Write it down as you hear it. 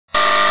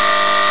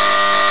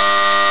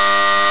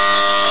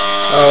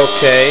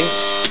Okay,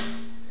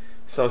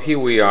 so here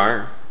we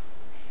are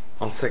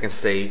on second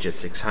stage at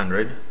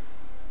 600.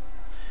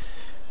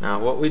 Now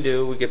what we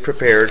do, we get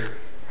prepared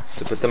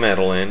to put the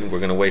metal in. We're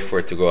going to wait for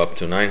it to go up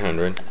to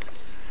 900.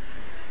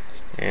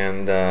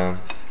 And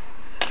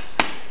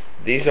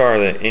these are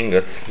the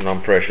ingots,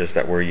 non-precious,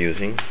 that we're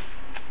using.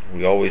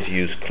 We always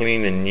use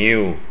clean and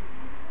new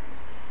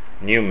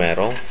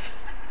metal.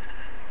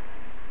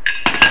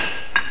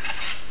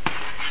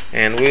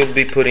 And we'll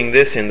be putting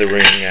this in the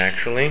ring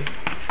actually.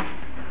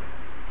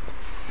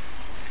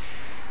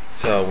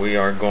 So we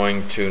are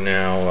going to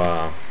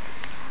now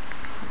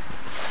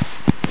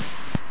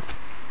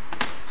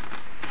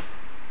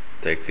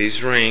take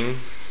this ring.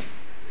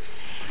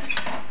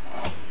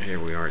 Here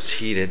we are, it's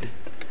heated.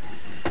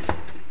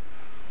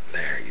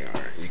 There you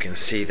are. You can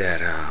see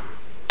that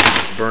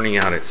it's burning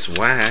out its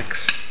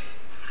wax.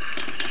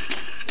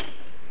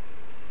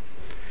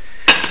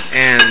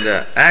 And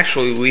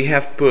actually we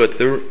have put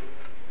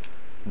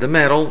the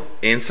metal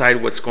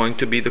inside what's going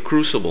to be the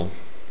crucible.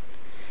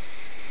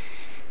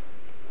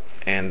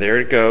 And there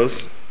it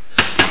goes.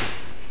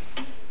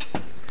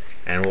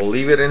 And we'll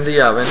leave it in the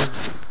oven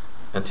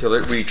until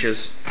it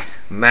reaches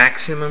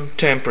maximum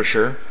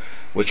temperature,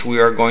 which we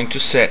are going to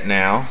set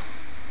now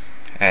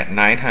at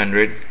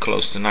 900,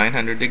 close to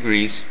 900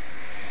 degrees.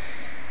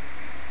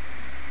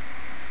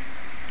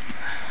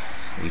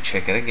 We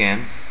check it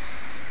again.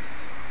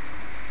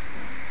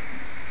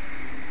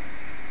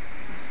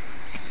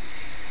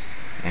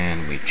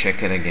 And we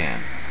check it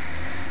again.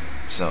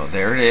 So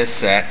there it is,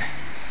 set.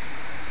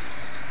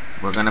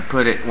 We're going to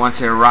put it, once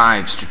it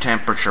arrives to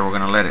temperature, we're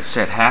going to let it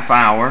set half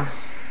hour.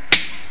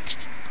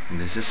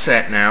 This is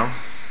set now.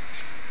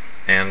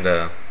 And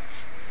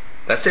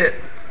that's it.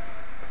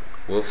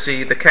 We'll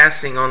see the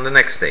casting on the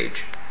next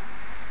stage.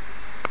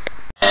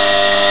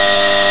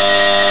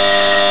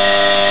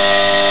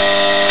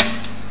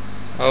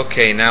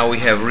 Okay, now we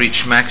have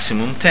reached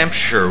maximum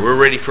temperature. We're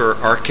ready for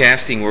our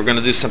casting. We're going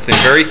to do something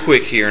very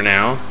quick here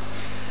now.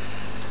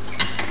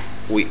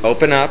 We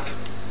open up.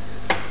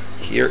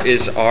 Here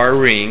is our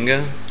ring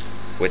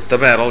with the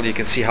metal. You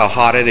can see how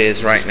hot it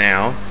is right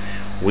now.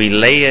 We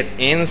lay it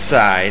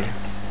inside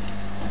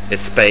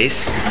its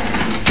base.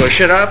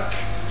 Push it up.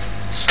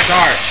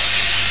 Start.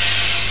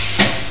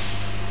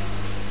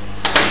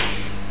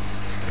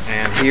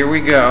 And here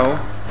we go.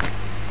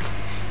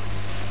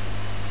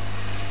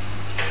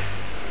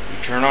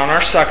 We turn on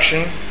our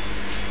suction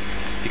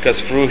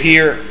because through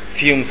here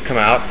fumes come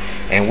out,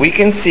 and we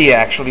can see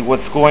actually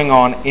what's going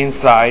on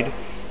inside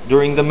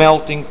during the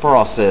melting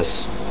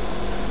process.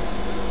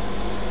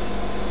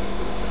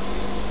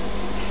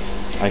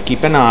 I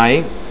keep an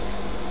eye.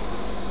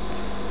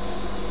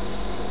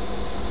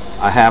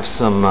 I have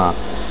some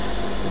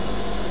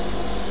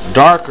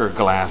darker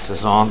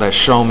glasses on that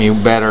show me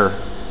better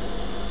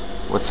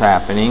what's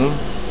happening.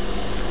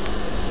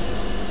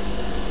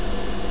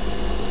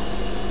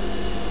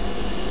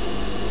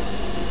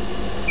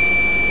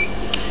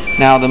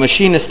 Now the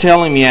machine is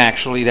telling me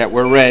actually that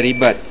we're ready,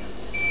 but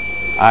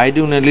I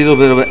do need a little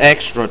bit of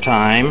extra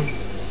time.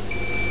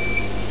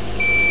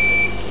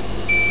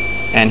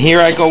 And here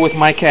I go with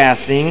my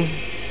casting.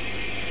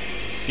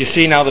 You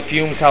see now the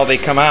fumes, how they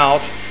come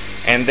out,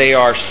 and they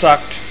are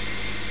sucked.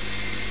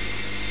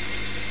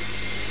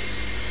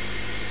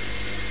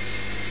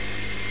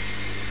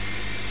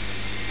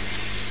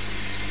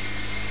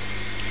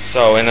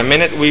 So in a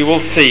minute we will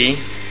see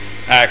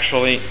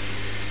actually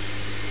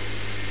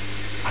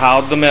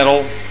how the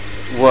metal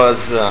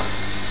was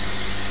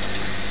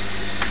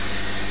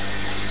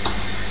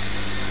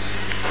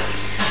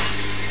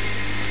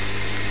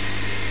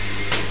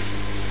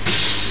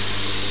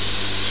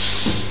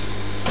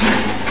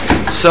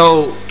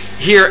so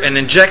here an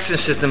injection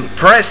system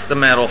pressed the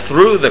metal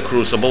through the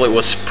crucible. It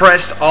was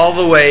pressed all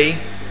the way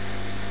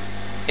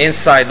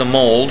inside the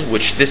mold,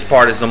 which this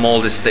part is the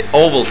mold, it's the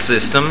oval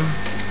system.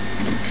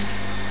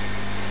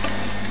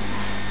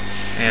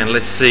 And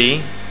let's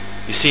see.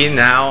 You see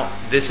now,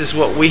 this is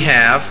what we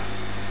have.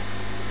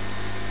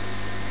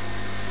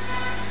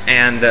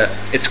 And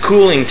it's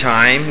cooling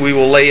time. We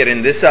will lay it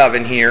in this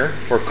oven here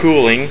for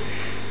cooling.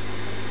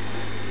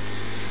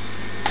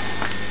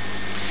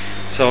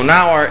 So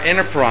now our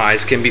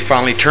Enterprise can be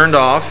finally turned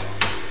off.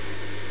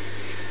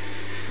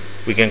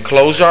 We can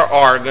close our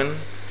argon.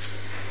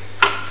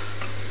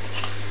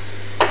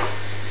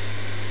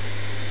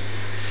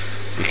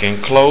 We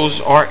can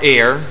close our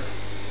air.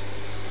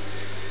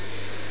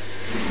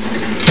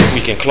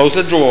 We can close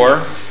the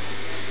drawer.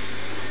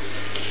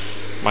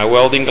 My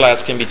welding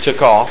glass can be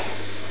took off.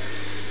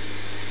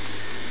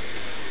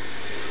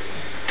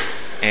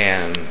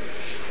 And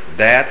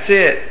that's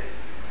it.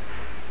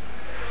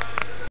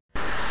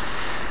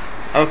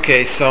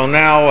 Okay, so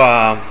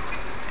now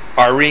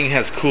our ring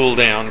has cooled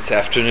down. It's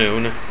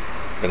afternoon.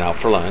 Been out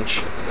for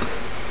lunch.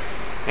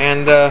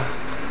 And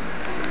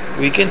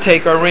we can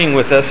take our ring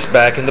with us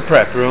back in the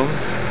prep room.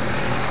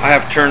 I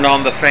have turned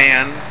on the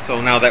fan,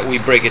 so now that we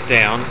break it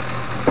down.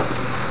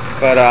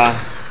 But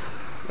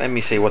let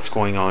me see what's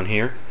going on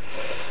here.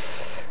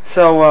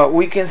 So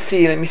we can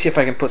see, let me see if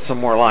I can put some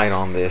more light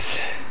on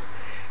this.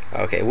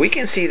 Okay, we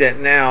can see that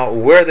now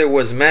where there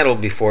was metal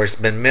before, it's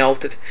been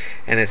melted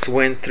and it's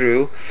went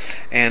through.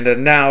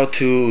 And now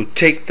to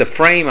take the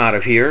frame out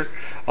of here,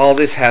 all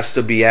this has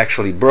to be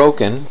actually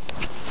broken.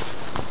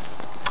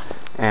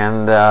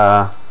 And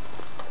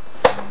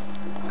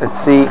let's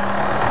see.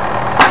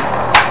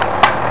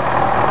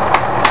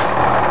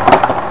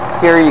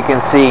 Here you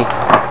can see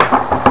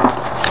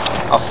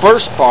a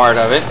first part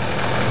of it.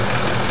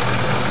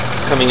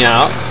 It's coming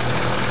out.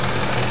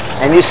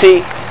 And you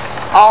see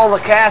all the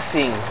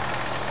casting.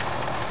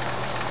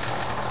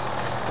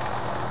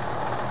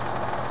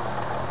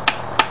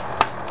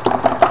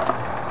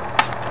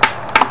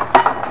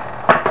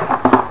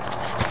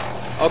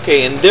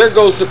 Okay, and there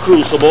goes the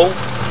crucible.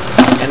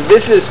 And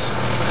this is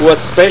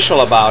what's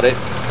special about it,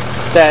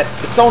 that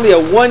it's only a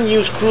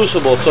one-use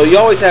crucible, so you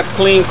always have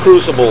clean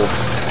crucibles.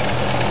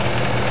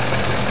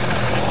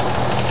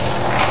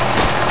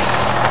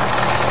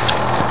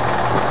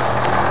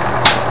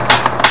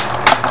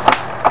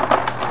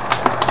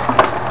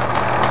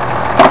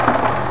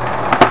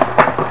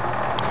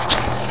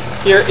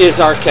 Here is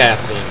our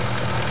casting.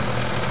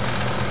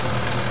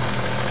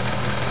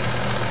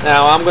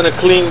 Now I'm going to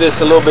clean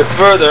this a little bit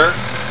further.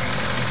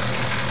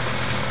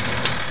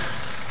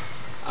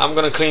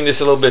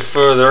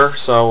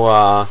 So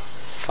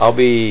I'll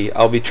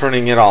be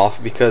turning it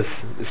off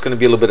because it's going to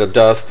be a little bit of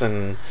dust,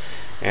 and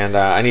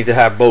I need to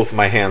have both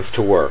my hands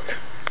to work.